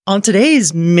On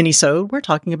today's mini-sode, we're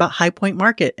talking about High Point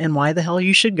Market and why the hell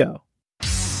you should go.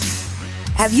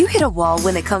 Have you hit a wall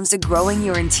when it comes to growing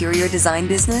your interior design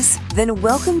business? Then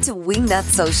welcome to Wingnut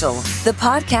Social, the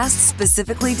podcast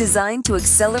specifically designed to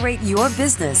accelerate your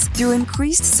business through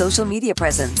increased social media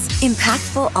presence,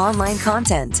 impactful online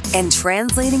content, and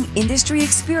translating industry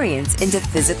experience into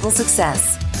physical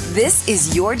success. This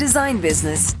is your design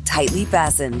business tightly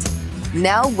fastened.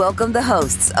 Now welcome the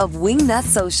hosts of Wingnut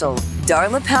Social,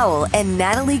 Darla Powell and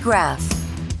Natalie Graff.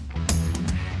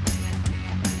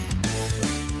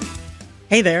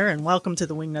 Hey there, and welcome to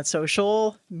the Wingnut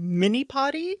Social mini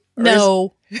potty.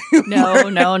 No.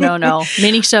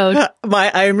 Mini-sode.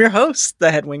 I am your host,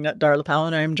 the head wingnut, Darla Powell,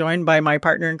 and I am joined by my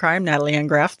partner in crime, Natalie Ann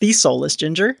Graff, the soulless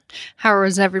ginger. How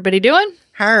is everybody doing?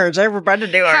 How's everybody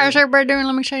doing?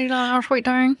 Let me show you that sweet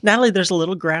thing. Natalie, there's a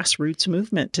little grassroots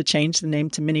movement to change the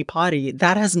name to mini potty.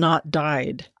 That has not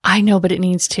died. I know, but it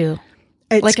needs to.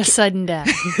 It's like a sudden death.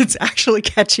 It's actually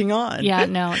catching on. Yeah,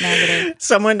 no, negative.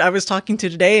 Someone I was talking to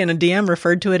today in a DM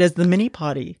referred to it as the mini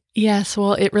potty. Yes,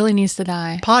 well, it really needs to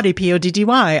die. Potty,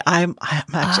 P-O-D-D-Y. I'm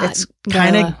actually, it's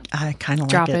kind of, I kind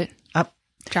of like it.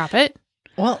 Drop it.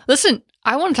 Well, listen,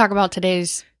 I want to talk about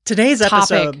today's episode.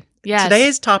 topic. Yes.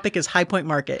 Today's topic is High Point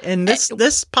Market. And this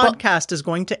podcast is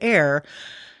going to air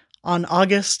on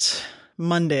August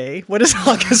Monday. What is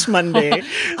August Monday?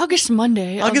 August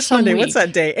Monday. August Monday. What's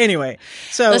that day? Anyway,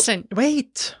 so listen.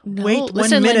 Wait 1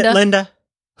 minute, Linda.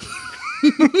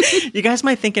 You guys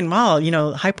might thinking,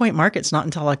 well, High Point Market's not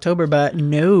until October, but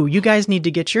no, you guys need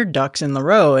to get your ducks in the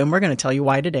row, and we're going to tell you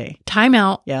why today. Time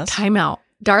out. Yes. Time out.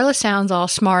 Darla sounds all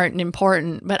smart and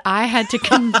important, but I had to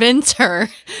convince her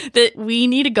that we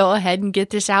need to go ahead and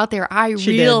get this out there. I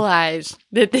realize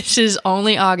that this is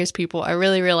only August, people. I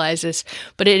really realize this,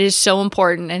 but it is so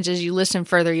important. And as you listen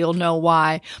further, you'll know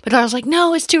why. But I was like,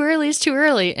 no, it's too early. It's too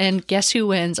early. And guess who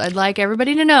wins? I'd like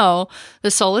everybody to know the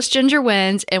Soulless Ginger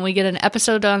wins, and we get an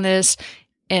episode on this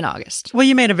in August. Well,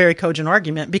 you made a very cogent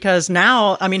argument because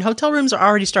now, hotel rooms are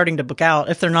already starting to book out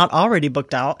if they're not already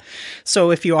booked out.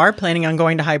 So if you are planning on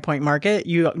going to High Point Market,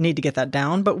 you need to get that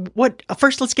down. But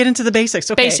first, let's get into the basics.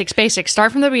 Okay. Basics.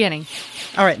 Start from the beginning.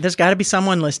 All right. There's got to be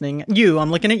someone listening.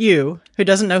 I'm looking at you, who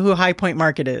doesn't know who High Point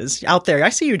Market is out there. I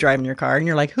see you driving your car and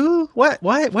you're like, who?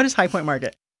 What is High Point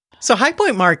Market? So High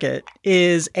Point Market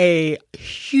is a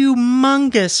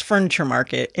humongous furniture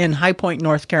market in High Point,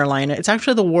 North Carolina. It's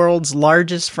actually the world's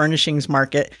largest furnishings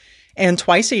market. And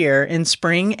twice a year, in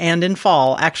spring and in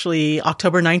fall, actually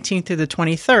October 19th through the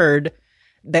 23rd,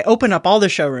 they open up all the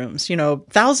showrooms.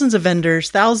 Thousands of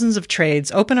vendors, thousands of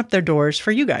trades open up their doors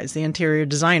for you guys, the interior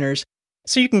designers.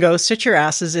 So you can go sit your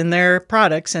asses in their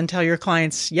products and tell your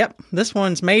clients, yep, this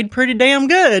one's made pretty damn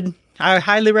good. I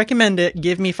highly recommend it.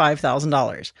 Give me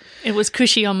 $5,000. It was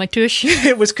cushy on my tush.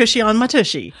 It was cushy on my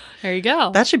tushy. There you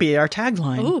go. That should be our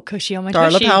tagline. Ooh, cushy on my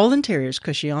tushy. Darla Powell Interiors,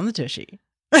 cushy on the tushy.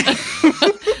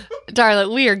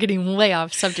 Darla, we are getting way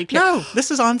off subject here. No,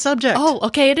 this is on subject. Oh,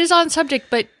 okay. It is on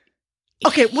subject, but...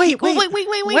 Okay, wait.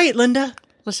 Wait, Linda.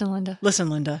 Listen,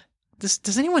 Linda.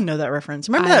 Does anyone know that reference?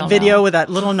 Remember that video with that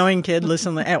little annoying kid?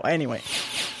 Anyway.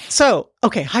 So,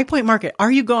 okay, High Point Market.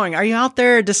 Are you going? Are you out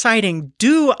there deciding,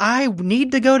 do I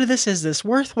need to go to this? Is this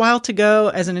worthwhile to go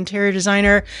as an interior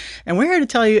designer? And we're here to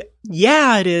tell you,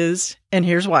 yeah, it is. And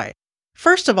here's why.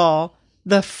 First of all,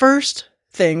 the first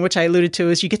thing, which I alluded to,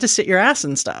 is you get to sit your ass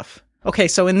in stuff. Okay,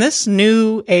 so in this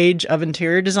new age of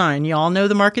interior design, y'all know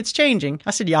the market's changing.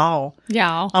 I said y'all.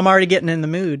 Y'all. I'm already getting in the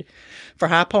mood. For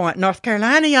High Point, North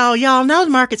Carolina, y'all know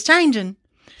the market's changing.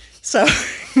 So,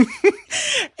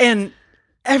 and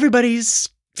everybody's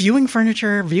viewing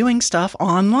furniture, viewing stuff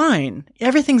online.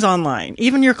 Everything's online.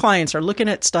 Even your clients are looking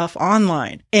at stuff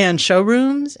online. And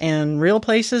showrooms and real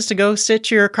places to go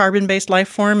sit your carbon-based life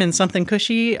form in something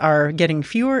cushy are getting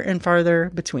fewer and farther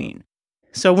between.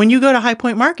 So when you go to High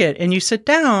Point Market and you sit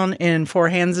down in Four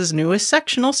Hands' newest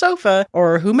sectional sofa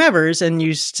or whomever's and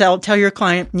you tell your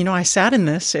client, I sat in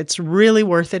this. It's really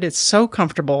worth it. It's so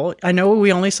comfortable. I know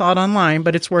we only saw it online,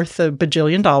 but it's worth $1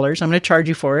 bajillion. I'm going to charge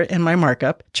you for it and my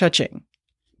markup. Cha-ching.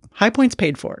 High Point's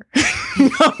paid for.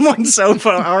 On one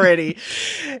sofa already.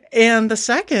 And the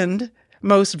second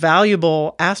most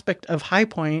valuable aspect of High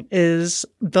Point is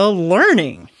the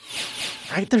learning.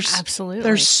 Right? Absolutely.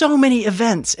 There's so many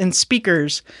events and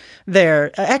speakers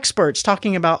there, experts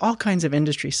talking about all kinds of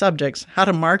industry subjects, how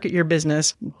to market your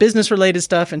business related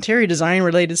stuff, interior design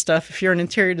related stuff. If you're an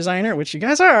interior designer, which you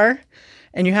guys are,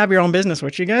 and you have your own business,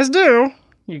 which you guys do,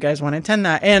 you guys want to attend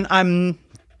that. And I'm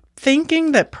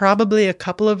thinking that probably a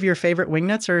couple of your favorite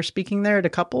wingnuts are speaking there at a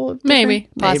couple of Maybe.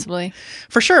 Possibly.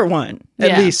 For sure one,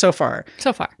 at least so far.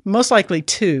 So far. Most likely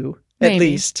two, at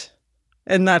least.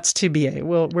 And that's TBA.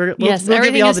 We'll yes, we'll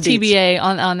everything give you all is the deets. TBA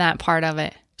on that part of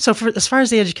it. So as far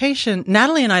as the education,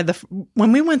 Natalie and I,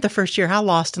 when we went the first year, how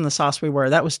lost in the sauce we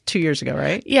were. That was 2 years ago,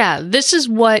 right? Yeah, this is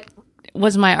what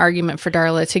was my argument for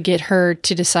Darla to get her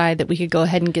to decide that we could go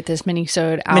ahead and get this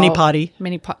mini-sode out.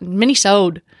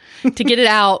 Mini-sode. To get it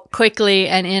out quickly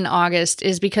and in August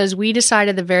is because we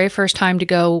decided the very first time to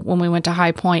go when we went to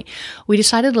High Point, we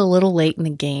decided a little late in the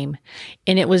game.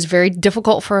 And it was very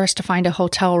difficult for us to find a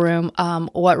hotel room.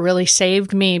 What really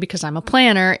saved me, because I'm a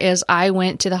planner, is I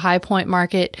went to the High Point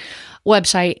Market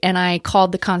website and I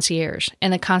called the concierge,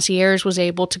 and the concierge was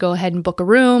able to go ahead and book a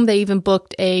room. They even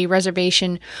booked a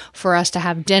reservation for us to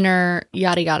have dinner,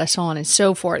 yada, yada, so on and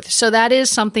so forth. So that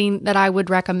is something that I would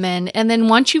recommend. And then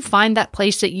once you find that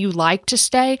place that you like to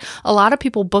stay, a lot of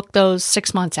people book those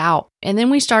 6 months out. And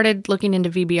then we started looking into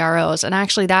VBROs, and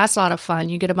actually that's a lot of fun.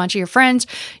 You get a bunch of your friends,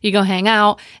 you go hang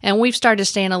out, and we've started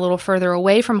staying a little further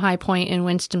away from High Point in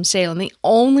Winston-Salem. The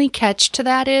only catch to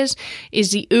that is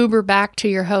the Uber back to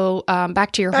your home.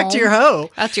 Back to your Back to your hoe.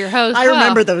 I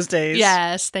remember those days.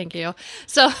 Yes, thank you.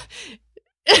 So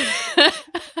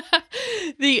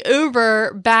the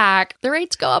Uber back, the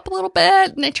rates go up a little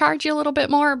bit and they charge you a little bit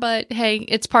more, but hey,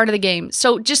 it's part of the game.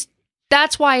 So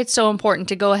that's why it's so important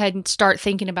to go ahead and start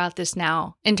thinking about this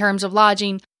now in terms of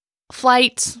lodging.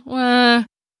 Flights,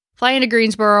 flying to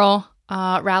Greensboro.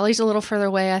 Raleigh's a little further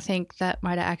away. I think that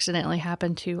might have accidentally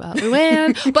happened to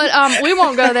Luann, but we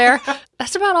won't go there.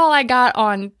 That's about all I got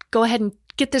on go ahead and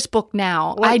get this book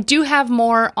now. I do have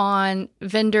more on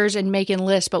vendors and making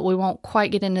lists, but we won't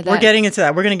quite get into that. We're getting into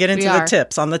that. We're going to get into the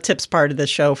tips on the tips part of the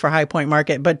show for High Point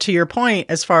Market. But to your point,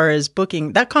 as far as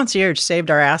booking, that concierge saved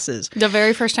our asses. The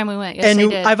very first time we went. Yes, and they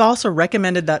did. I've also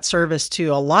recommended that service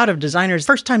to a lot of designers.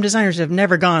 First-time designers have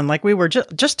never gone. Like we were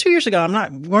just 2 years ago.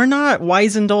 We're not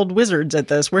wizened old wizards at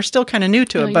this. We're still kind of new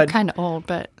to it. But you're kind of old,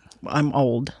 but I'm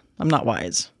old. I'm not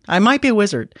wise. I might be a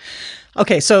wizard.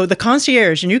 Okay, so the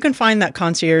concierge, and you can find that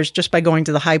concierge just by going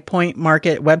to the High Point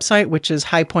Market website, which is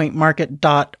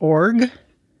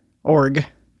highpointmarket.org.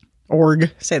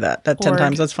 Org. Say that 10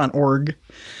 times. That's fun. Org.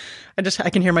 I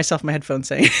can hear myself in my headphones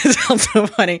saying it. It sounds so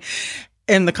funny.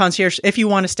 And the concierge, if you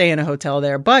want to stay in a hotel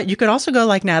there. But you could also go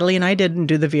like Natalie and I did and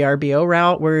do the VRBO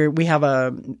route, where we have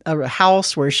a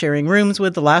house we're sharing rooms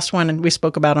with. The last one, and we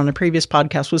spoke about on a previous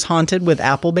podcast, was Haunted with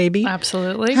Apple Baby.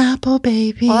 Absolutely. Apple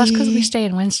Baby. Well, that's because we stay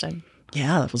in Winston.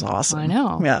 Yeah, that was awesome. I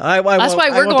know. Yeah, that's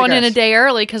why we're going in a day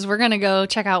early, because we're going to go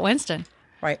check out Winston.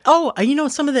 Right. Oh,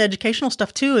 some of the educational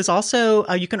stuff too is also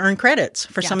you can earn credits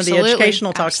for some of the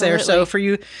educational talks there. So for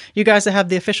you guys that have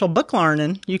the official book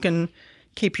learning, you can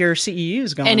keep your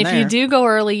CEUs going. And if you do go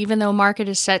early, even though market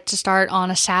is set to start on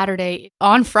a Saturday,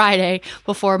 on Friday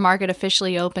before market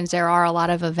officially opens, there are a lot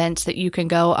of events that you can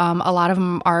go. A lot of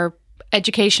them are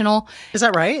educational. Is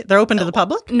that right? They're open to the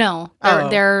public? No,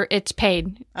 it's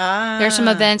paid. There's some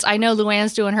events. I know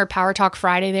Luann's doing her Power Talk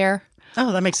Friday there.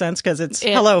 Oh, that makes sense because it's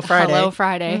Hello Friday. Hello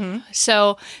Friday. Mm-hmm.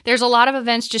 So there's a lot of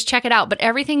events. Just check it out. But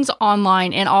everything's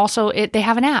online, and also they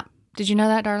have an app. Did you know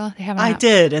that, Darla? They have an app. I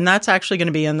did, and that's actually going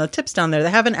to be in the tips down there. They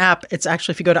have an app. It's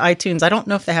actually, if you go to iTunes, I don't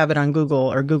know if they have it on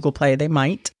Google or Google Play. They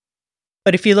might.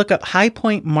 But if you look up High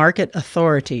Point Market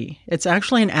Authority, it's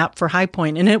actually an app for High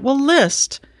Point, and it will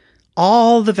list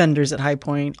all the vendors at High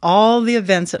Point, all the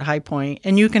events at High Point,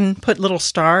 and you can put little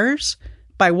stars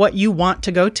by what you want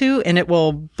to go to, and it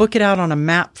will book it out on a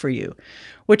map for you,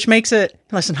 which makes it,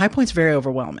 listen, High Point's very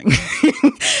overwhelming.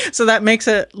 So that makes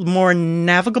it more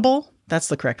navigable. That's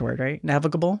the correct word, right?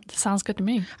 Navigable. That sounds good to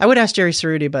me. I would ask Jerry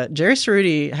Cerruti, but Jerry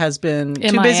Cerruti has been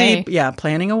too busy,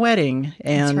 planning a wedding,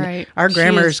 and right. Our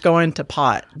grammar's going to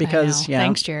pot because,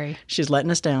 thanks, Jerry. She's letting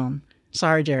us down.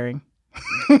 Sorry, Jerry.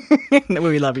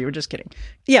 We love you. We're just kidding.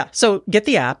 Yeah. So get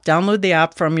the app, download the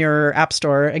app from your app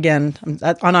store. Again,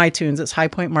 on iTunes, it's High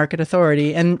Point Market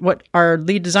Authority. And what our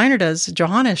lead designer does,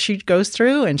 Johanna, she goes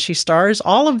through and she stars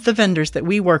all of the vendors that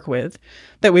we work with,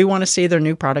 that we want to see their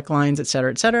new product lines, et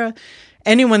cetera, et cetera.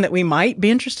 Anyone that we might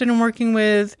be interested in working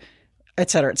with, et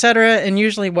cetera, et cetera. And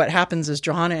usually what happens is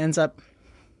Johanna ends up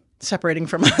separating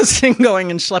from us and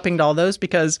going and schlepping to all those,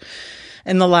 because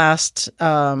in the last,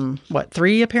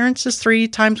 3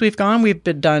 times we've gone, we've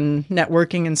been done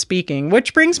networking and speaking,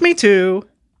 which brings me to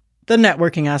the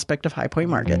networking aspect of High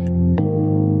Point Market.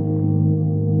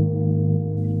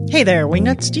 Hey there,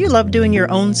 Wingnuts. Do you love doing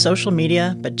your own social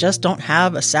media, but just don't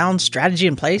have a sound strategy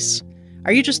in place?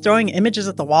 Are you just throwing images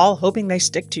at the wall, hoping they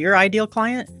stick to your ideal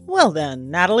client? Well then,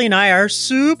 Natalie and I are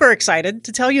super excited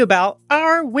to tell you about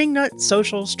our Wingnut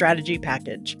Social Strategy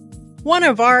Package. One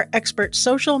of our expert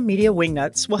social media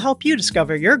wingnuts will help you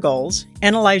discover your goals,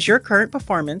 analyze your current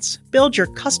performance, build your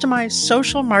customized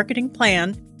social marketing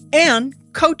plan, and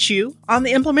coach you on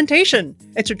the implementation.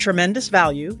 It's a tremendous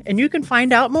value, and you can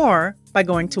find out more by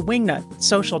going to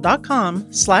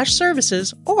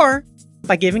wingnutsocial.com/services or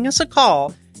by giving us a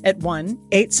call at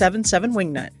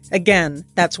 1-877-WINGNUT. Again,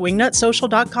 that's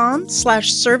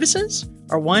wingnutsocial.com/services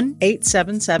or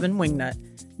 1-877-WINGNUT.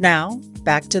 Now,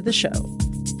 back to the show.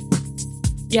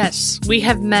 Yes, we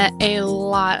have met a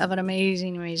lot of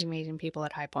amazing people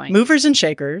at High Point. Movers and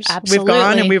shakers. Absolutely. We've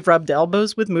gone and we've rubbed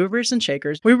elbows with movers and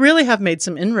shakers. We really have made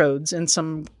some inroads in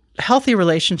some healthy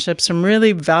relationships, some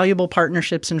really valuable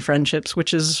partnerships and friendships,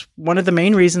 which is one of the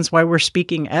main reasons why we're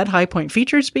speaking at High Point,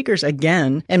 featured speakers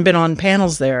again, and been on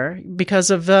panels there because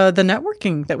of the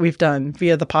networking that we've done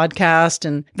via the podcast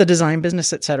and the design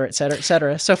business, et cetera, et cetera, et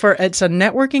cetera. So it's a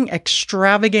networking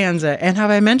extravaganza. And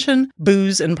have I mentioned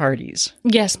booze and parties?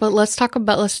 Yes, but let's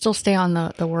still stay on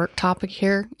the work topic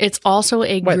here. It's also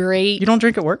great... You don't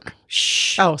drink at work?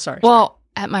 Shh. Oh, sorry. Well,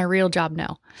 at my real job,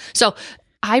 no. So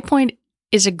High Point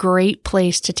is a great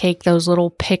place to take those little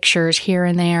pictures here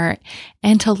and there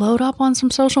and to load up on some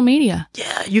social media.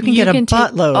 Yeah, you can get a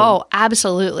buttload. Oh,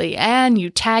 absolutely. And you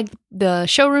tag the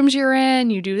showrooms you're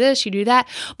in, you do this, you do that,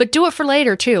 but do it for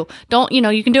later too.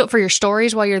 You can do it for your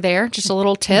stories while you're there. Just a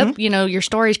little tip, Mm-hmm. Your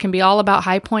stories can be all about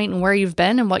High Point and where you've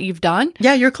been and what you've done.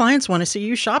 Yeah, your clients want to see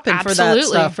you shopping for that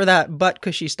stuff, for that butt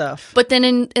cushy stuff. But then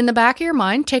in the back of your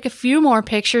mind, take a few more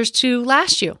pictures to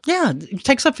last you. Yeah,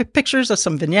 take some pictures of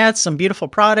some vignettes, some beautiful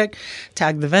product,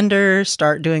 tag the vendor,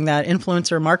 start doing that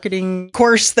influencer marketing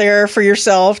course there for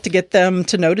yourself to get them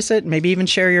to notice it. Maybe even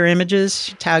share your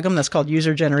images, tag them. That's called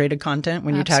user-generated content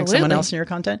when you tag someone else in your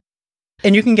content.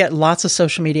 And you can get lots of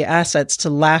social media assets to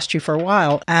last you for a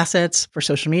while. Assets for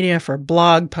social media, for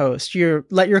blog posts.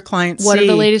 Let your clients see. What are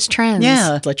the latest trends?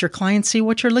 Yeah. Let your clients see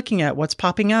what you're looking at, what's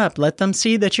popping up. Let them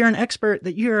see that you're an expert,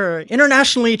 that you're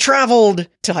internationally traveled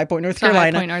to High Point, North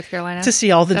Carolina. To see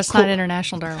all the That's not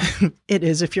international, darling. It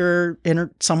is if you're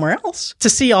somewhere else. To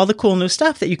see all the cool new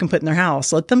stuff that you can put in their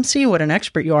house. Let them see what an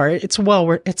expert you are. It's well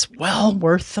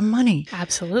worth the money.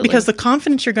 Absolutely. Because the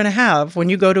confidence you're going to have when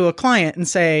you go to a client and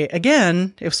say, again,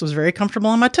 this was very comfortable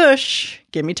on my tush,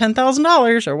 give me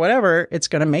 $10,000 or whatever, it's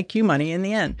going to make you money in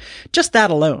the end. Just that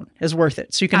alone is worth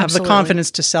it. So you can have the confidence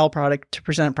to sell product, to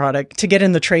present product, to get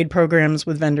in the trade programs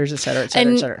with vendors, et cetera, et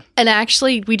cetera, et cetera. And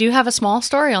actually, we do have a small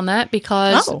story on that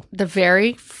because the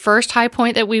very first High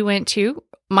Point that we went to,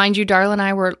 mind you, Darla and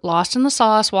I were lost in the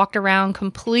sauce, walked around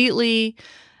completely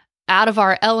out of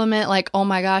our element, like, oh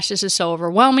my gosh, this is so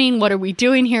overwhelming. What are we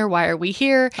doing here? Why are we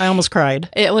here? I almost cried.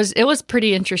 It was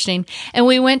pretty interesting. And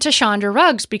we went to Chandra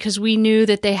Rugs because we knew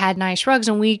that they had nice rugs,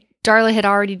 and Darla had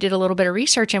already did a little bit of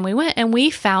research, and we went and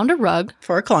we found a rug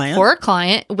for a client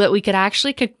that we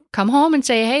could come home and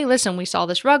say, hey, listen, we saw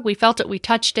this rug, we felt it, we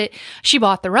touched it. She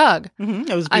bought the rug. Mm-hmm.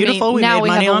 It was beautiful. Now we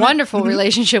have a wonderful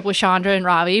relationship with Chandra and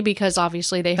Ravi because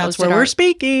obviously they hosted. That's where we're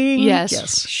speaking.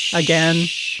 Yes. Shh. Again.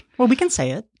 Well, we can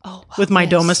say it. Oh, wow, with my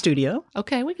Doma Studio.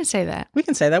 Okay, we can say that. We're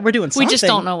doing something. We just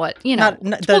don't know what,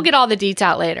 we'll get all the deets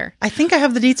out later. I think I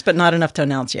have the deets, but not enough to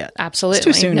announce yet. Absolutely. It's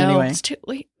too soon anyway.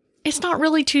 It's not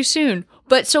really too soon.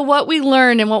 But so what we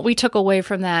learned and what we took away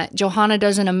from that, Johanna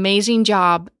does an amazing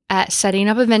job at setting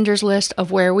up a vendors list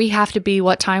of where we have to be,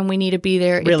 what time we need to be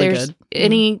there. Really if there's good.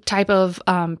 Any type of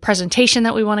presentation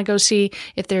that we want to go see,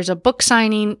 if there's a book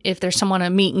signing, if there's someone to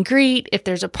meet and greet, if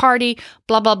there's a party,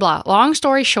 blah, blah, blah. Long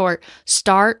story short,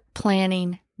 start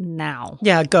planning now.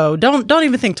 Yeah, go. Don't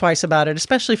even think twice about it,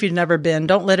 especially if you've never been.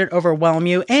 Don't let it overwhelm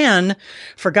you. And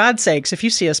for God's sakes, if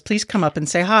you see us, please come up and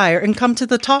say hi and come to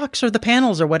the talks or the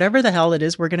panels or whatever the hell it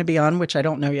is we're going to be on, which I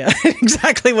don't know yet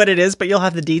exactly what it is, but you'll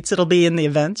have the deets. It'll be in the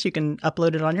events. You can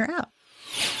upload it on your app.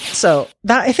 So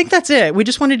I think that's it. We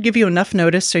just wanted to give you enough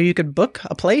notice so you could book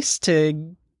a place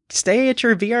to stay at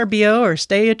your VRBO or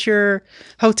stay at your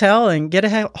hotel and get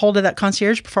a hold of that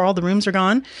concierge before all the rooms are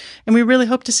gone. And we really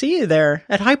hope to see you there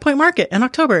at High Point Market in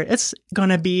October. It's going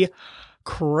to be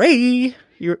crazy.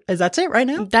 That's it right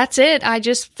now? That's it. I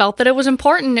just felt that it was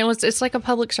important. It's like a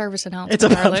public service announcement.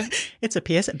 It's a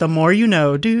PSA. The more you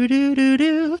know.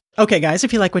 Do. Okay, guys,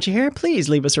 if you like what you hear, please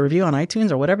leave us a review on iTunes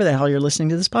or whatever the hell you're listening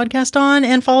to this podcast on,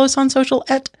 and follow us on social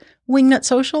at Wingnut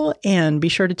Social, and be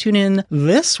sure to tune in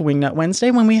this Wingnut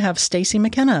Wednesday when we have Stacy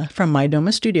McKenna from My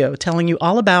Doma Studio telling you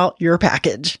all about your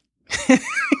package.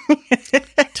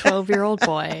 12-year-old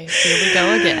boy. Here we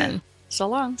go again. So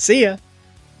long. See ya.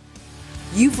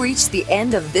 You've reached the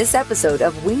end of this episode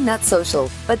of Wingnut Social,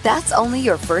 but that's only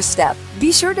your first step.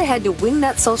 Be sure to head to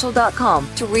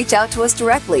wingnutsocial.com to reach out to us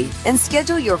directly and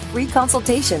schedule your free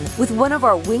consultation with one of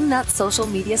our Wingnut social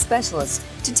media specialists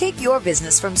to take your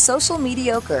business from social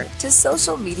mediocre to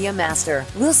social media master.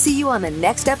 We'll see you on the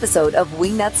next episode of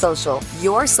Wingnut Social,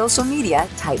 your social media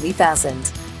tightly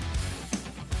fastened.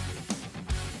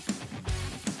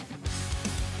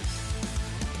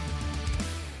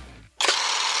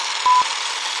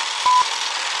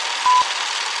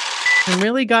 And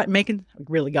really gotten making.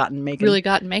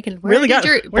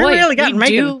 We really got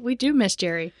making. We do miss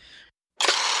Jerry.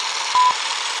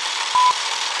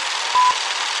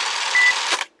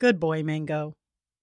 Good boy, Mango.